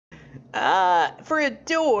For a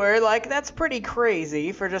door, like, that's pretty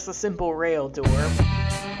crazy for just a simple rail door.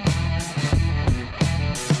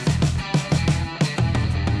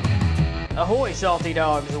 Ahoy, salty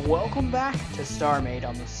dogs! Welcome back to StarMade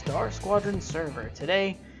on the Star Squadron server.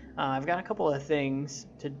 Today, I've got a couple of things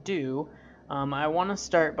to do. I want to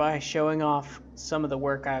start by showing off some of the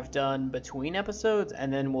work I've done between episodes,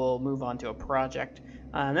 and then we'll move on to a project.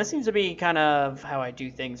 This seems to be kind of how I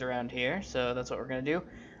do things around here, so that's what we're going to do.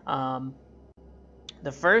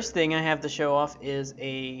 The first thing I have to show off is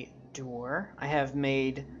a door. I have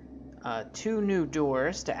made 2 new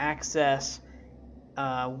doors to access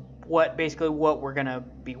basically what we're gonna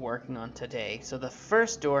be working on today. So the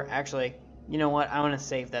first door, actually, you know what? I want to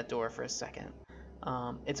save that door for a second.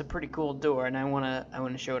 It's a pretty cool door, and I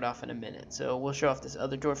wanna show it off in a minute. So we'll show off this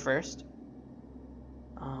other door first.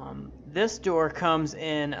 This door comes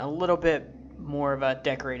in a little bit more of a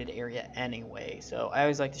decorated area anyway, so I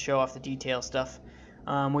always like to show off the detail stuff.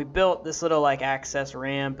 We built this little like access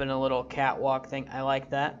ramp and a little catwalk thing. I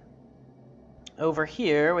like that. Over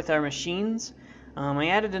here with our machines, I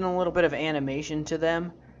added in a little bit of animation to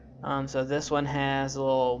them. So this one has a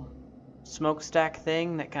little smokestack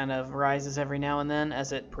thing that kind of rises every now and then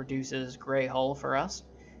as it produces gray hull for us.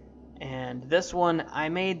 And this one, I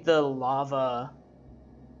made the lava.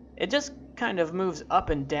 It just kind of moves up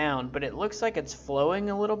and down, but it looks like it's flowing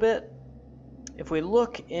a little bit. If we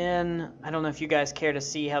look in, I don't know if you guys care to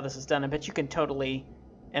see how this is done. I bet you can totally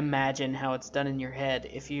imagine how it's done in your head.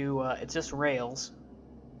 If you, it's just rails,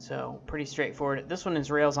 so pretty straightforward. This one is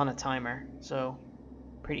rails on a timer, so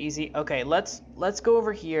pretty easy. Okay, let's go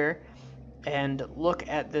over here and look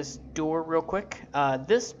at this door real quick.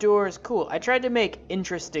 This door is cool. I tried to make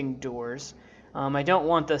interesting doors. I don't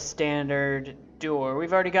want the standard door.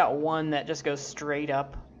 We've already got one that just goes straight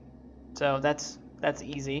up, so that's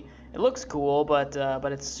easy. It looks cool, but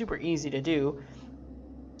it's super easy to do.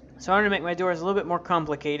 So I'm going to make my doors a little bit more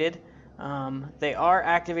complicated. They are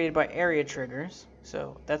activated by area triggers,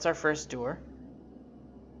 so that's our first door.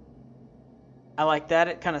 I like that.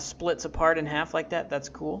 It kind of splits apart in half like that. That's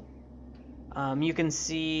cool. You can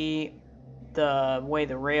see the way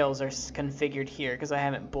the rails are configured here because I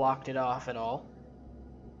haven't blocked it off at all.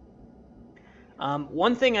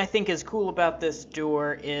 One thing I think is cool about this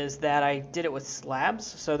door is that I did it with slabs,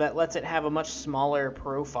 so that lets it have a much smaller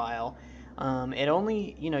profile. You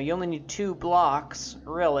only need 2 blocks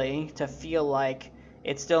really to feel like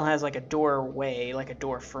it still has like a doorway, like a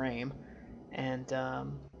door frame, and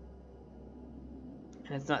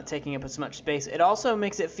it's not taking up as much space. It also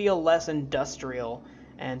makes it feel less industrial,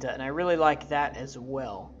 and I really like that as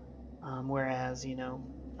well. Whereas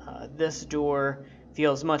this door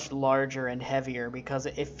feels much larger and heavier because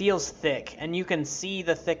it feels thick, and you can see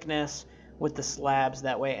the thickness with the slabs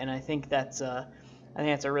that way, and I think that's a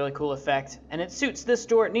really cool effect, and it suits this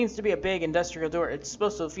door. It needs to be a big industrial door. It's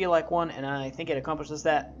supposed to feel like one, and I think it accomplishes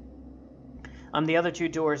that. The other 2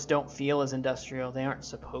 doors don't feel as industrial. They aren't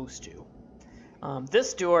supposed to.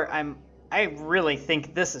 This door, I really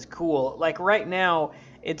think this is cool. Like right now,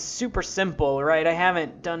 it's super simple, right? I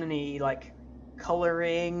haven't done any like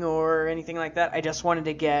coloring or anything like that. I just wanted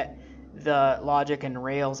to get the logic and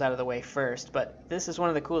rails out of the way first, but this is one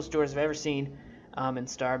of the coolest doors I've ever seen in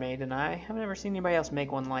StarMade, and I haven't ever seen anybody else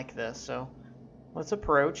make one like this, so let's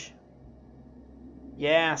approach.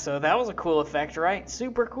 Yeah, so that was a cool effect, right?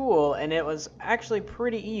 Super cool, and it was actually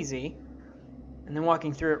pretty easy. And then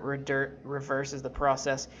walking through it reverses the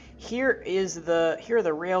process. Here are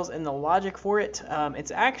the rails and the logic for it.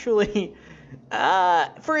 It's actually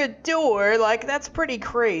for a door, like, that's pretty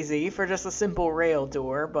crazy for just a simple rail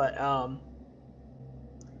door, but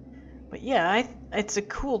yeah, it's a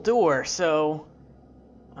cool door. So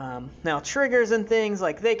now triggers and things,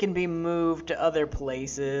 like, they can be moved to other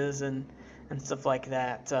places and stuff like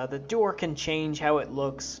that. The door can change how it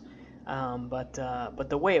looks, but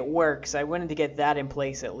the way it works, I wanted to get that in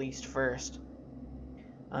place at least first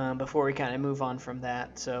before we kind of move on from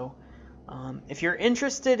that. So if you're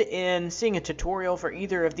interested in seeing a tutorial for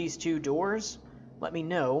either of these 2 doors, let me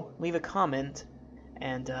know. Leave a comment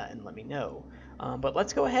and let me know. But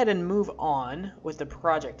let's go ahead and move on with the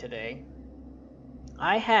project today.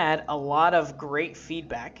 I had a lot of great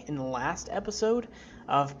feedback in the last episode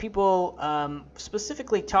of people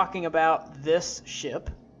specifically talking about this ship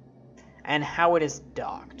and how it is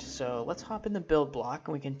docked. So let's hop in the build block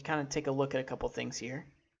and we can kind of take a look at a couple things here.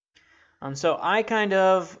 So I kind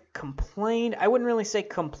of complained. I wouldn't really say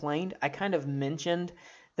complained. I kind of mentioned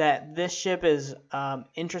that this ship is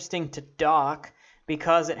interesting to dock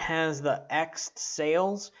because it has the X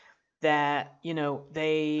sails that,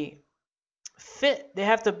 they fit. They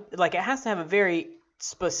have to, like, it has to have a very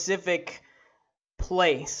specific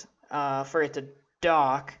place for it to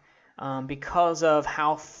dock because of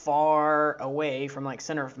how far away from like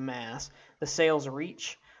center of mass the sails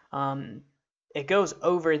reach. It goes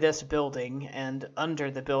over this building and under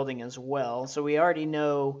the building as well, so we already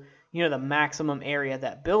know, the maximum area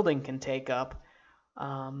that building can take up.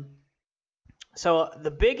 So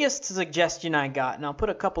the biggest suggestion I got, and I'll put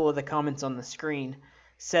a couple of the comments on the screen,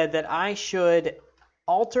 said that I should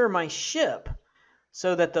alter my ship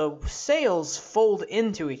so that the sails fold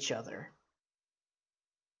into each other.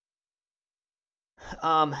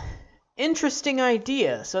 Interesting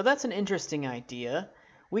idea. So that's an interesting idea.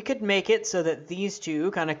 We could make it so that these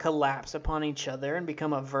two kind of collapse upon each other and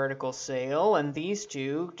become a vertical sail, and these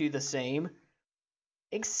two do the same.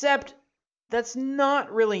 Except that's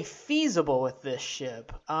not really feasible with this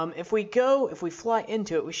ship. If we fly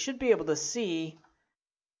into it, we should be able to see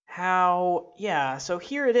how, so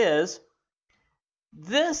here it is.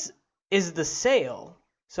 This is the sail.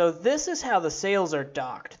 So this is how the sails are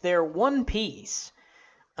docked. They're one piece.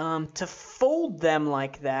 To fold them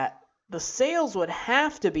like that, the sails would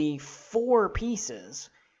have to be 4 pieces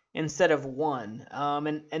instead of 1.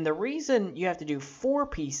 And the reason you have to do 4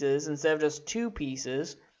 pieces instead of just 2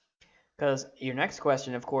 pieces, because your next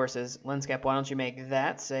question, of course, is, Lenscap, why don't you make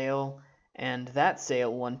that sail and that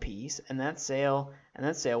sail one piece, and that sail and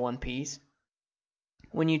that sail one piece?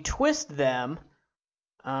 When you twist them,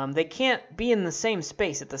 they can't be in the same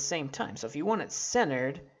space at the same time. So if you want it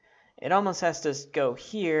centered, it almost has to go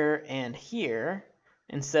here and here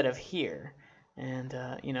instead of here. And,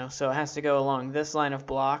 so it has to go along this line of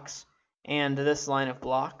blocks and this line of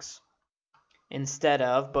blocks instead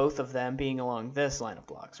of both of them being along this line of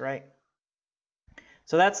blocks, right?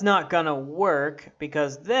 So that's not going to work,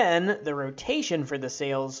 because then the rotation for the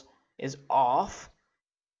sails is off,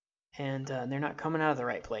 and they're not coming out of the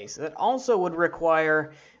right place. That also would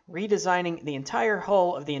require redesigning the entire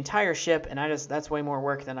hull of the entire ship, and that's way more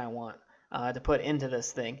work than I want to put into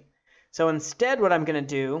this thing. So instead, what I'm going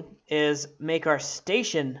to do is make our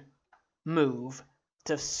station move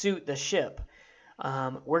to suit the ship.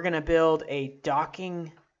 We're going to build a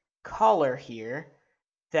docking collar here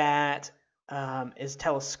that is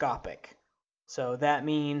telescopic. So that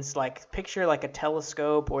means, picture like a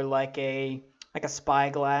telescope or like a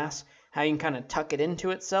spyglass, how you can kind of tuck it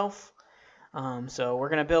into itself. So we're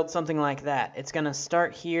going to build something like that. It's going to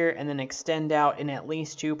start here and then extend out in at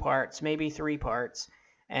least 2 parts, maybe 3 parts,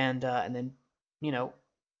 and then,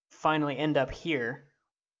 finally end up here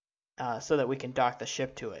so that we can dock the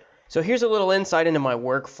ship to it. So here's a little insight into my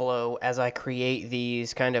workflow as I create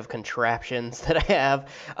these kind of contraptions that I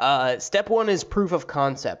have. Step 1 is proof of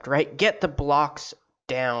concept, right? Get the blocks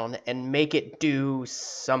down and make it do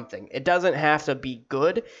something. It doesn't have to be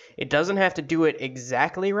good. It doesn't have to do it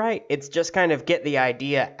exactly right. It's just kind of get the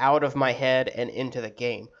idea out of my head and into the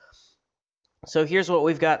game. So here's what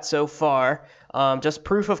we've got so far. Just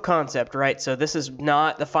proof of concept, right? So this is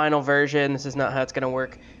not the final version. This is not how it's going to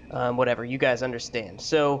work. Whatever, you guys understand.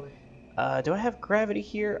 So do I have gravity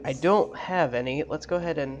here? I don't have any. Let's go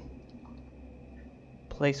ahead and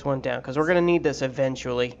place one down, because we're going to need this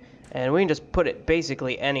eventually. And we can just put it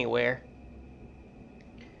basically anywhere.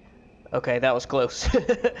 Okay, that was close.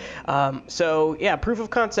 So, yeah, proof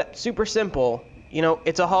of concept, super simple.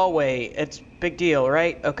 It's a hallway. It's big deal,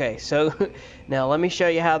 right? Okay, so now let me show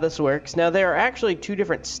you how this works. Now, there are actually 2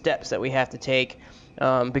 different steps that we have to take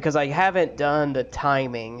because I haven't done the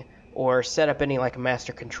timing or set up any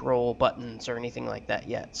master control buttons or anything like that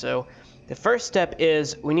yet. So the first step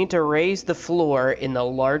is we need to raise the floor in the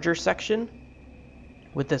larger section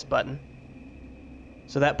with this button.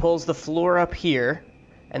 So that pulls the floor up here,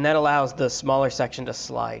 and that allows the smaller section to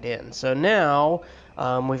slide in. So now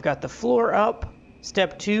we've got the floor up.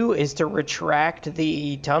 Step 2 is to retract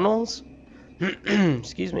the tunnels.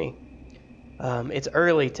 Excuse me. It's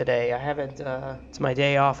early today. I haven't, it's my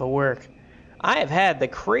day off of work. I have had the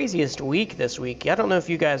craziest week this week. I don't know if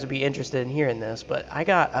you guys would be interested in hearing this, but I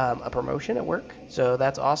got a promotion at work, so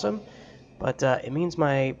that's awesome. But it means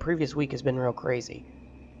my previous week has been real crazy.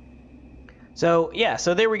 So yeah,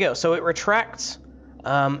 so there we go. So it retracts.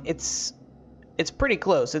 It's pretty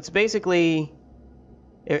close. It's basically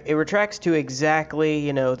it retracts to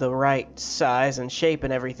exactly the right size and shape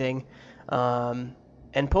and everything,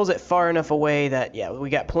 and pulls it far enough away that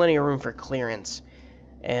we got plenty of room for clearance,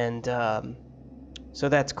 and so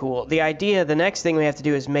that's cool. The next thing we have to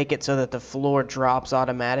do is make it so that the floor drops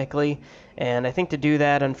automatically. And I think to do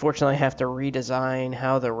that, unfortunately, I have to redesign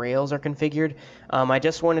how the rails are configured. I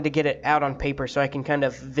just wanted to get it out on paper so I can kind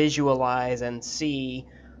of visualize and see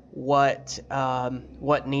what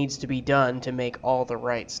needs to be done to make all the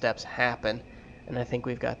right steps happen. and I think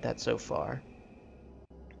we've got that so far.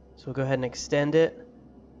 So we'll go ahead and extend it.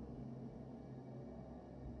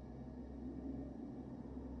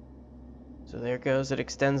 So there it goes, it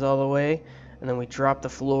extends all the way, and then we drop the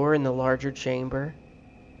floor in the larger chamber.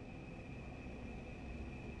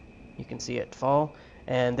 You can see it fall,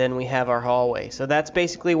 and then we have our hallway. So that's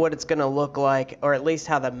basically what it's going to look like, or at least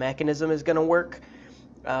how the mechanism is going to work,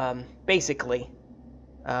 basically,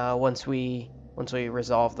 once we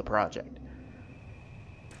resolve the project.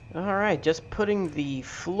 Alright, just putting the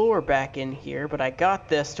floor back in here, but I got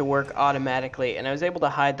this to work automatically, and I was able to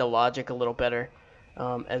hide the logic a little better.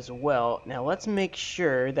 As well. Now let's make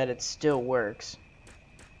sure that it still works.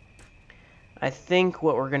 I think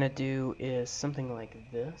what we're going to do is something like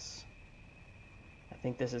this. I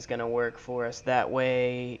think this is going to work for us. That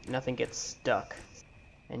way nothing gets stuck.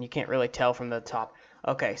 And you can't really tell from the top.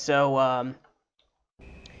 Okay, so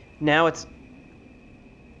now it's...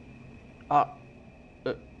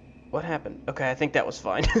 what happened? Okay, I think that was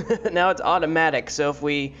fine. Now it's automatic, so if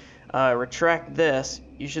we retract this,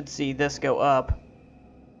 you should see this go up.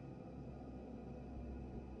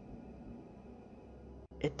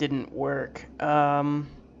 It didn't work.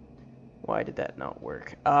 Why did that not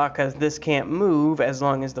work? Because this can't move as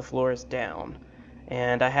long as the floor is down.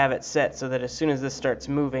 And I have it set so that as soon as this starts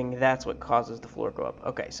moving, that's what causes the floor to go up.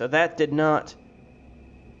 Okay, so that did not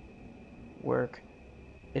work.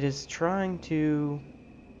 It is trying to...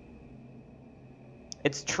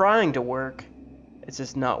 It's trying to work. It's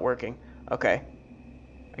just not working. Okay.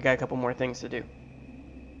 I got a couple more things to do.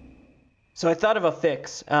 So I thought of a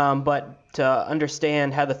fix, but to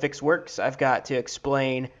understand how the fix works, I've got to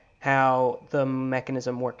explain how the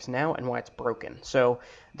mechanism works now and why it's broken. So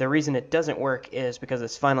the reason it doesn't work is because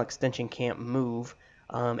this final extension can't move,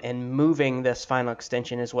 and moving this final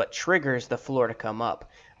extension is what triggers the floor to come up.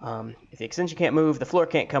 If the extension can't move, the floor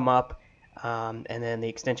can't come up, and then the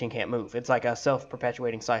extension can't move. It's like a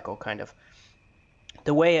self-perpetuating cycle, kind of.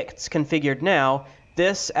 The way it's configured now,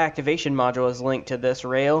 this activation module is linked to this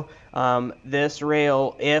rail. This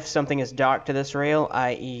rail, if something is docked to this rail,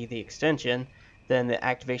 i.e. the extension, then the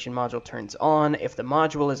activation module turns on. If the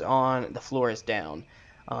module is on, the floor is down.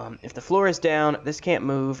 If the floor is down, this can't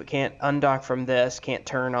move, it can't undock from this, can't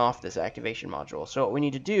turn off this activation module. So what we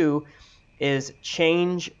need to do is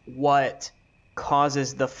change what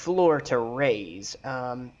causes the floor to raise.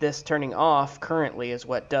 This turning off currently is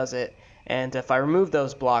what does it. And if I remove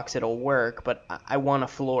those blocks, it'll work, but I want a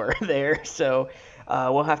floor there, so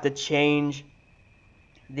we'll have to change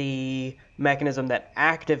the mechanism that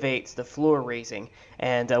activates the floor raising.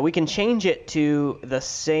 And we can change it to the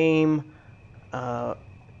same, to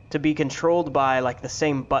be controlled by like the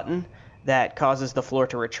same button that causes the floor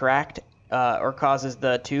to retract, or causes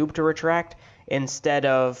the tube to retract, instead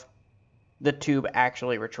of the tube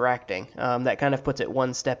actually retracting. That kind of puts it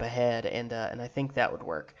one step ahead, and I think that would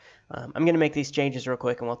work. I'm going to make these changes real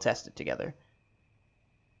quick and we'll test it together.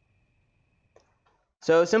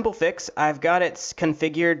 So simple fix, I've got it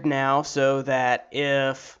configured now so that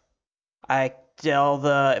if I tell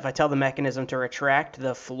the mechanism to retract,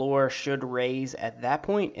 the floor should raise at that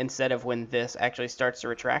point instead of when this actually starts to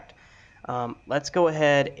retract. Let's go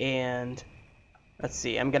ahead and let's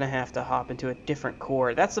see, I'm going to have to hop into a different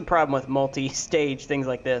core. That's the problem with multi-stage things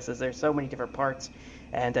like this, is there's so many different parts,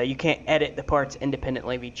 and you can't edit the parts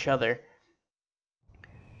independently of each other.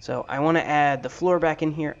 So I want to add the floor back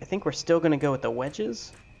in here. I think we're still going to go with the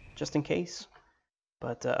wedges, just in case.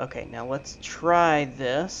 But, okay, now let's try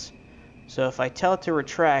this. So if I tell it to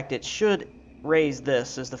retract, it should raise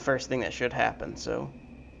this is the first thing that should happen. So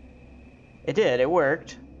it did, it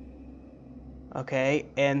worked. Okay,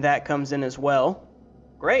 and that comes in as well.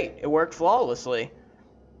 Great, it worked flawlessly.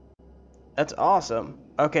 That's awesome.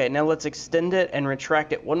 Okay, now let's extend it and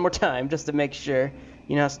retract it one more time just to make sure.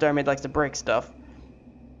 You know how StarMade likes to break stuff.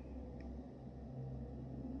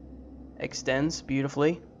 Extends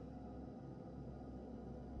beautifully.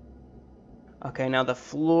 Okay, now the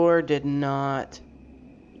floor did not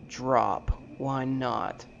drop. Why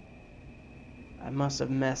not? I must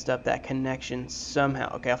have messed up that connection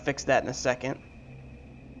somehow. Okay, I'll fix that in a second.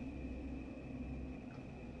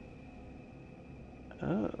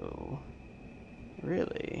 Oh,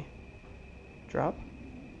 really? Drop?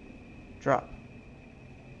 Drop.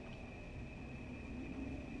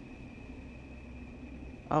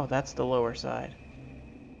 Oh, that's the lower side.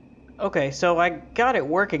 Okay, so I got it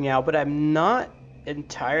working now, but I'm not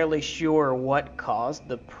entirely sure what caused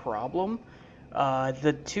the problem.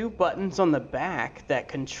 The two buttons on the back that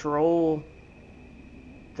control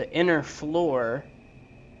the inner floor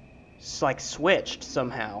like switched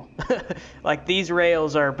somehow. Like these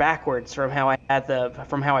rails are backwards from how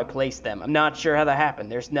I placed them. I'm not sure how that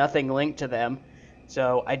happened. There's nothing linked to them,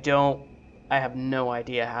 so I have no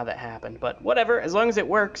idea how that happened. But whatever, as long as it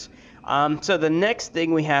works. So the next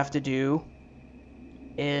thing we have to do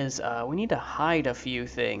is we need to hide a few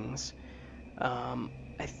things.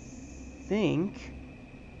 I think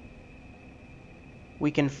we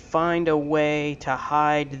can find a way to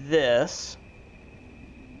hide this.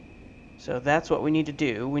 So that's what we need to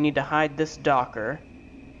do. We need to hide this Docker.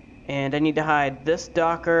 And I need to hide this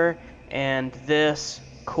Docker and this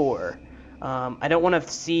core. I don't want to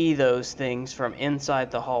see those things from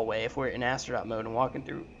inside the hallway. If we're in astronaut mode and walking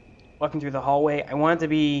through the hallway, I want it to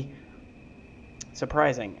be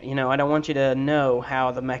surprising. You know, I don't want you to know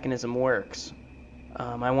how the mechanism works.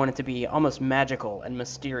 I want it to be almost magical and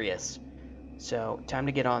mysterious. So, time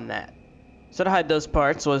to get on that. So to hide those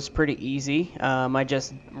parts was pretty easy. I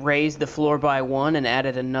just raised the floor by one and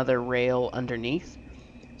added another rail underneath.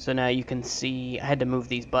 So now you can see, I had to move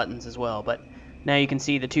these buttons as well, but now you can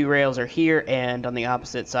see the two rails are here and on the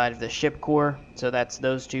opposite side of the ship core. So that's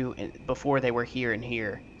those two before they were here and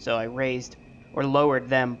here. So I raised or lowered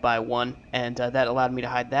them by one, and that allowed me to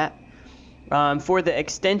hide that. For the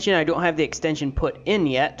extension, I don't have the extension put in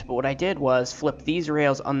yet, but what I did was flip these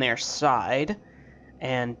rails on their side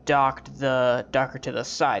and docked the Docker to the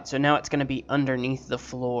side. So now it's going to be underneath the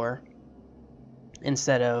floor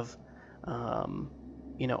instead of,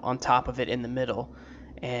 you know, on top of it in the middle.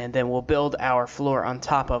 And then we'll build our floor on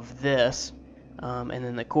top of this, and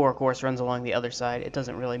then the core, of course, runs along the other side. It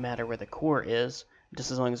doesn't really matter where the core is,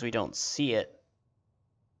 just as long as we don't see it.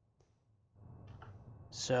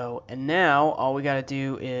 So, and now all we got to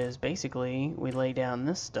do is basically we lay down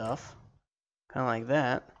this stuff, kind of like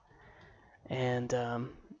that. And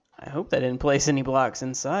I hope that didn't place any blocks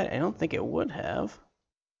inside. I don't think it would have.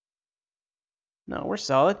 No, we're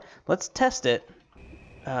solid. Let's test it.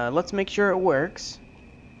 Let's make sure it works.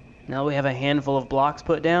 Now we have a handful of blocks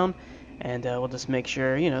put down, and we'll just make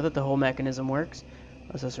sure, you know, that the whole mechanism works.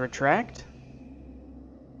 Let's just retract.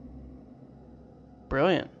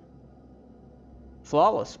 Brilliant.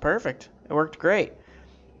 Flawless. Perfect. It worked great.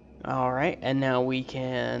 Alright, and now we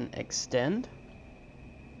can extend.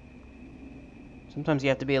 Sometimes you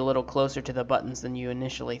have to be a little closer to the buttons than you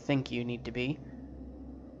initially think you need to be.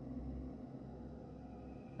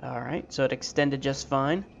 Alright, so it extended just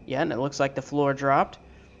fine. Yeah, and it looks like the floor dropped.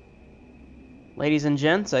 Ladies and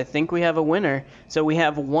gents, I think we have a winner. So we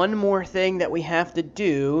have one more thing that we have to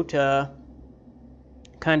do to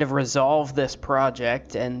kind of resolve this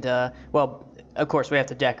project. And, well, of course we have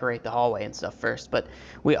to decorate the hallway and stuff first. But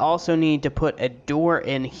we also need to put a door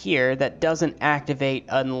in here that doesn't activate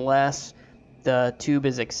unless the tube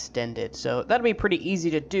is extended. So that'll be pretty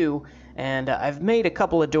easy to do. And I've made a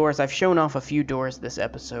couple of doors. I've shown off a few doors this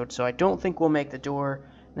episode, so I don't think we'll make the door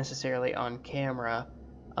necessarily on camera.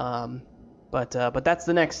 But that's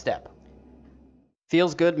the next step.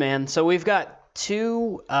 Feels good, man. So we've got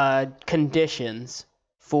two conditions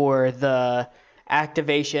for the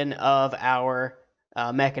activation of our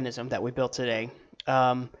mechanism that we built today.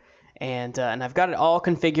 And I've got it all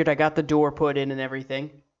configured. I got the door put in and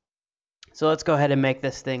everything. So let's go ahead and make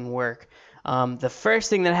this thing work. The first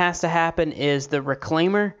thing that has to happen is the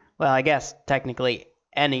reclaimer. Well, I guess technically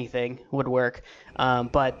anything would work,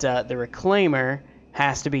 but the reclaimer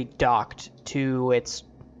has to be docked to its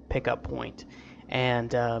pickup point.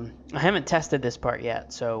 And I haven't tested this part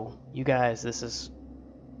yet, so you guys, this is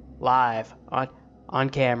live on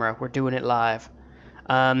camera. We're doing it live.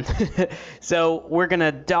 So we're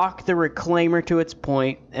gonna dock the reclaimer to its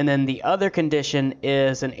point, and then the other condition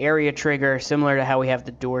is an area trigger similar to how we have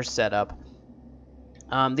the doors set up.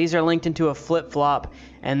 These are linked into a flip-flop,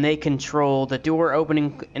 and they control the door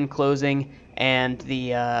opening and closing and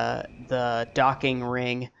the docking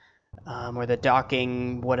ring, or the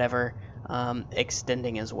docking whatever,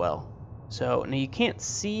 extending as well. So now you can't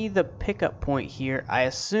see the pickup point here. I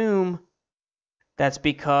assume that's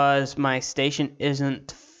because my station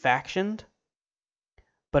isn't factioned.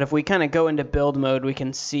 But if we kind of go into build mode, we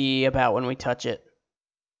can see about when we touch it.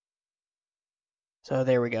 So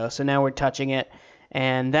there we go. So now we're touching it.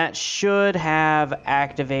 And that should have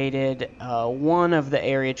activated one of the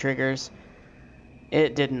area triggers.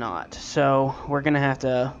 It did not. So we're going to have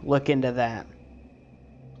to look into that.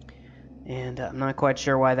 And I'm not quite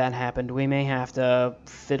sure why that happened. We may have to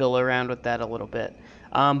fiddle around with that a little bit.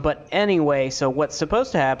 But anyway, so what's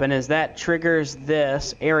supposed to happen is that triggers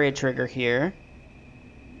this area trigger here.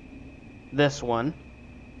 This one.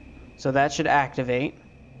 So that should activate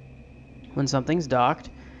when something's docked.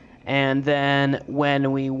 And then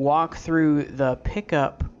when we walk through the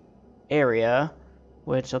pickup area,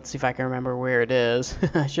 which let's see if I can remember where it is.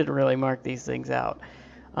 I should really mark these things out.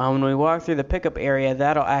 When we walk through the pickup area,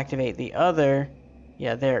 that'll activate the other.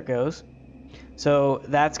 Yeah, there it goes. So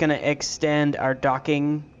that's going to extend our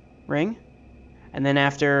docking ring. And then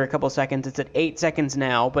after a couple seconds, it's at 8 seconds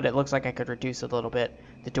now, but it looks like I could reduce it a little bit.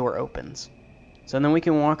 The door opens. So then we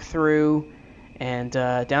can walk through and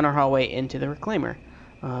down our hallway into the reclaimer.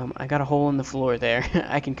 I got a hole in the floor there.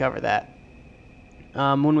 I can cover that.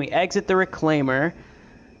 When we exit the reclaimer,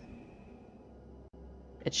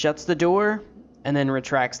 it shuts the door and then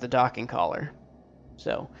retracts the docking collar.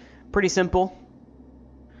 So, pretty simple.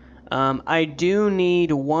 I do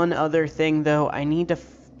need one other thing, though. I need to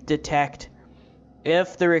detect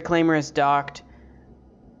if the reclaimer is docked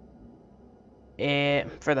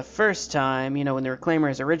for the first time. You know, when the reclaimer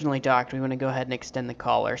is originally docked, we want to go ahead and extend the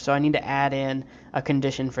collar. So I need to add in a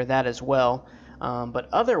condition for that as well. But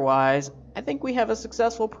otherwise, I think we have a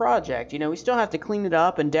successful project. You know, we still have to clean it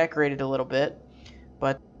up and decorate it a little bit,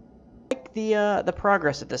 but I like the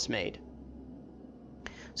progress that this made.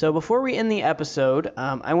 So before we end the episode,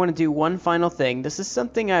 I want to do one final thing. This is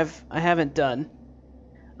something I haven't done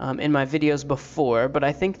in my videos before, but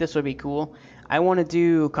I think this would be cool. I want to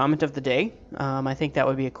do comment of the day. I think that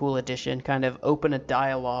would be a cool addition, kind of open a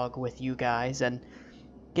dialogue with you guys and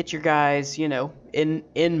get your guys, you know,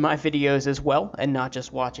 in my videos as well and not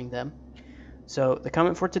just watching them. So the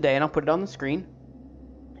comment for today, and I'll put it on the screen,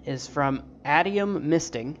 is from Adium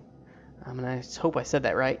Misting. And I hope I said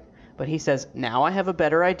that right. But he says, "Now I have a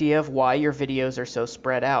better idea of why your videos are so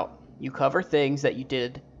spread out. You cover things that you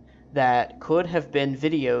did that could have been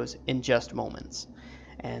videos in just moments."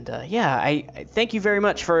 And yeah, I thank you very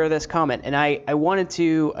much for this comment. And I wanted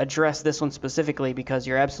to address this one specifically because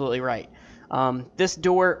you're absolutely right. This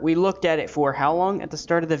door, we looked at it for how long at the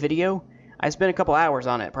start of the video? I spent a couple hours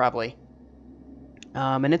on it probably.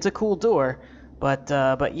 And it's a cool door.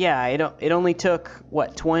 But yeah, it only took,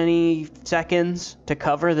 what, 20 seconds to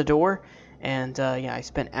cover the door? And yeah, I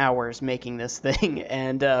spent hours making this thing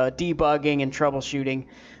and debugging and troubleshooting.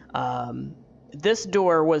 This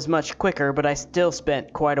door was much quicker, but I still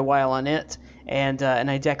spent quite a while on it, and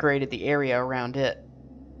I decorated the area around it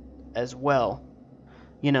as well.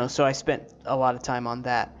 You know, so I spent a lot of time on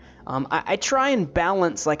that. I try and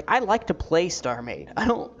balance, like, I like to play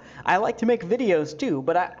StarMade. I like to make videos too,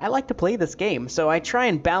 but I like to play this game. So I try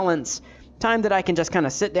and balance time that I can just kind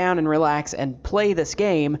of sit down and relax and play this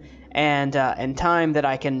game, and time that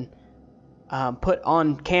I can put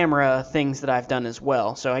on camera things that I've done as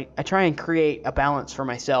well. So I try and create a balance for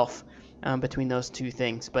myself between those two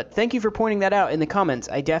things. But thank you for pointing that out in the comments.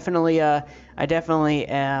 I definitely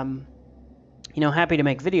am, you know, happy to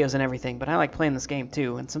make videos and everything, but I like playing this game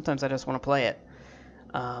too, and sometimes I just want to play it.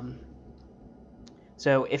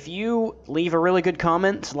 So if you leave a really good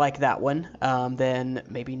comment like that one, then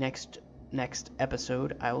maybe next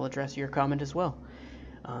episode I will address your comment as well.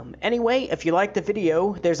 Anyway, if you liked the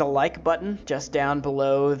video, there's a like button just down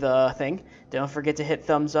below the thing. Don't forget to hit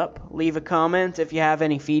thumbs up. Leave a comment if you have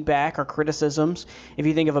any feedback or criticisms. If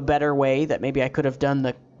you think of a better way that maybe I could have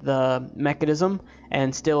done the mechanism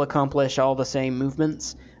and still accomplish all the same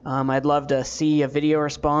movements. I'd love to see a video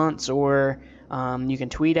response, or you can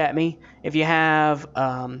tweet at me. If you have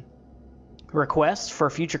requests for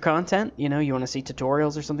future content, you know, you want to see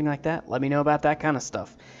tutorials or something like that, let me know about that kind of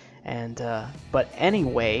stuff. And but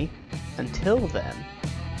anyway, until then,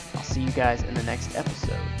 I'll see you guys in the next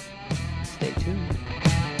episode. Stay tuned.